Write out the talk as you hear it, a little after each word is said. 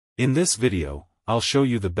In this video, I'll show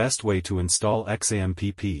you the best way to install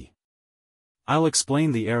XAMPP. I'll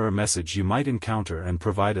explain the error message you might encounter and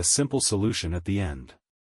provide a simple solution at the end.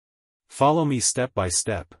 Follow me step by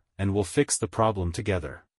step, and we'll fix the problem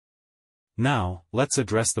together. Now, let's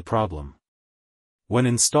address the problem. When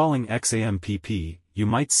installing XAMPP, you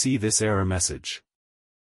might see this error message.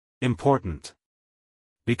 Important.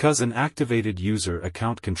 Because an activated user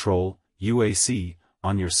account control, UAC,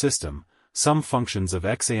 on your system, some functions of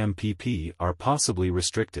XAMPP are possibly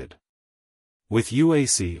restricted. With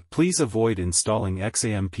UAC, please avoid installing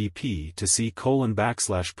XAMPP to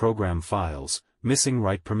C:\program files, missing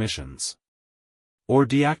write permissions. Or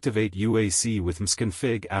deactivate UAC with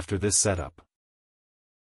msconfig after this setup.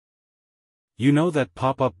 You know that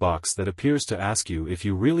pop-up box that appears to ask you if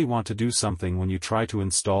you really want to do something when you try to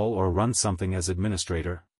install or run something as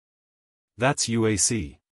administrator? That's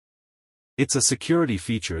UAC. It's a security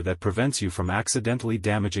feature that prevents you from accidentally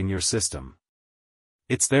damaging your system.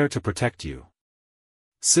 It's there to protect you.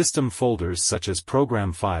 System folders such as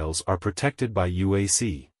program files are protected by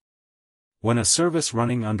UAC. When a service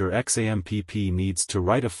running under XAMPP needs to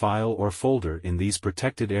write a file or folder in these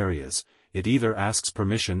protected areas, it either asks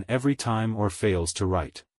permission every time or fails to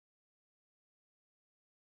write.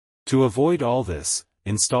 To avoid all this,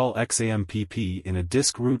 install XAMPP in a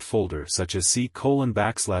disk root folder such as C:\XAMPP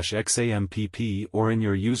or in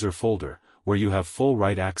your user folder, where you have full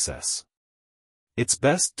write access. It's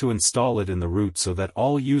best to install it in the root so that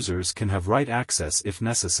all users can have write access if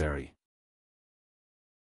necessary.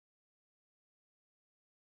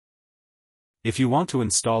 If you want to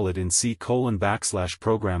install it in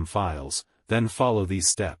C:\program files, then follow these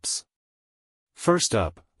steps. First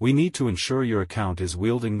up, we need to ensure your account is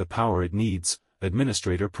wielding the power it needs,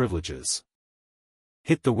 administrator privileges.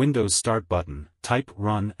 Hit the Windows Start button, type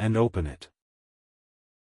Run and open it.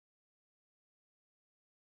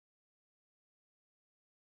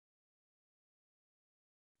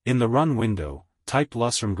 In the Run window, type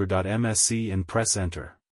lusrmgr.msc and press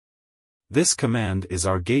Enter. This command is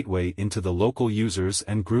our gateway into the local users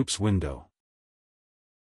and groups window.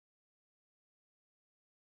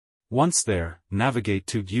 Once there, navigate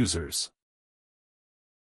to Users.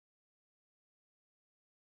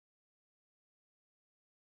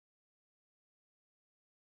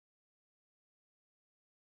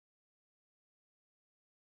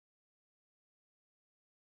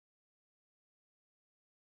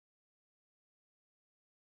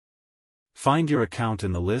 Find your account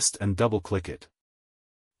in the list and double-click it.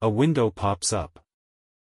 A window pops up.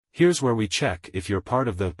 Here's where we check if you're part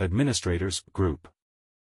of the administrators group.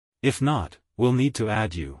 If not, we'll need to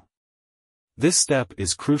add you. This step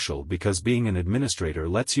is crucial because being an administrator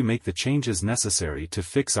lets you make the changes necessary to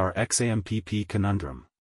fix our XAMPP conundrum.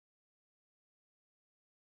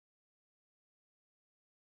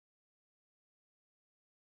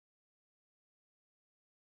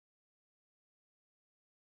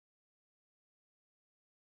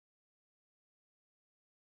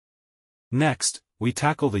 Next, we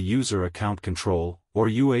tackle the User Account Control, or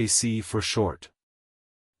UAC for short.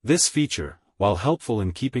 This feature, while helpful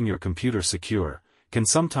in keeping your computer secure, can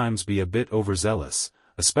sometimes be a bit overzealous,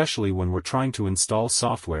 especially when we're trying to install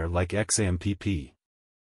software like XAMPP.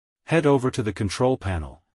 Head over to the Control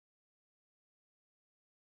panel.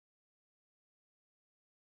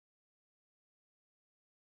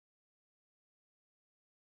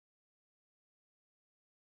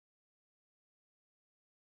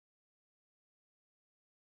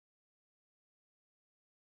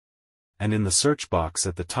 And in the search box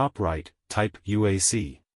at the top right, type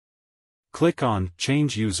UAC. Click on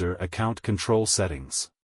Change User Account Control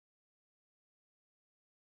Settings.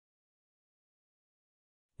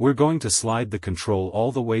 We're going to slide the control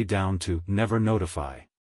all the way down to Never Notify.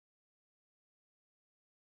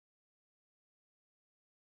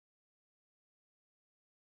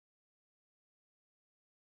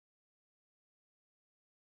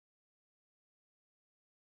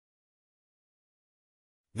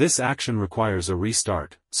 This action requires a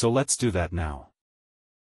restart, so let's do that now.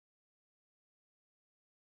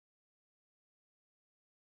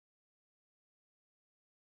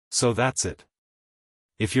 So that's it.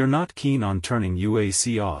 If you're not keen on turning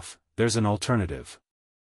UAC off, there's an alternative.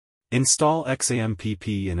 Install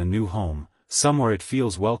XAMPP in a new home, somewhere it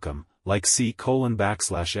feels welcome, like C:\XAMPP.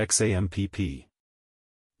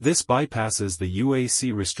 This bypasses the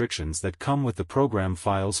UAC restrictions that come with the program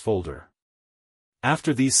files folder.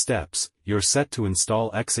 After these steps, you're set to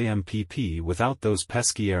install XAMPP without those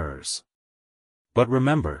pesky errors. But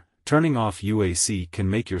remember, turning off UAC can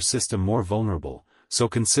make your system more vulnerable, so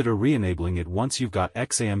consider re-enabling it once you've got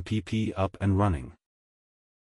XAMPP up and running.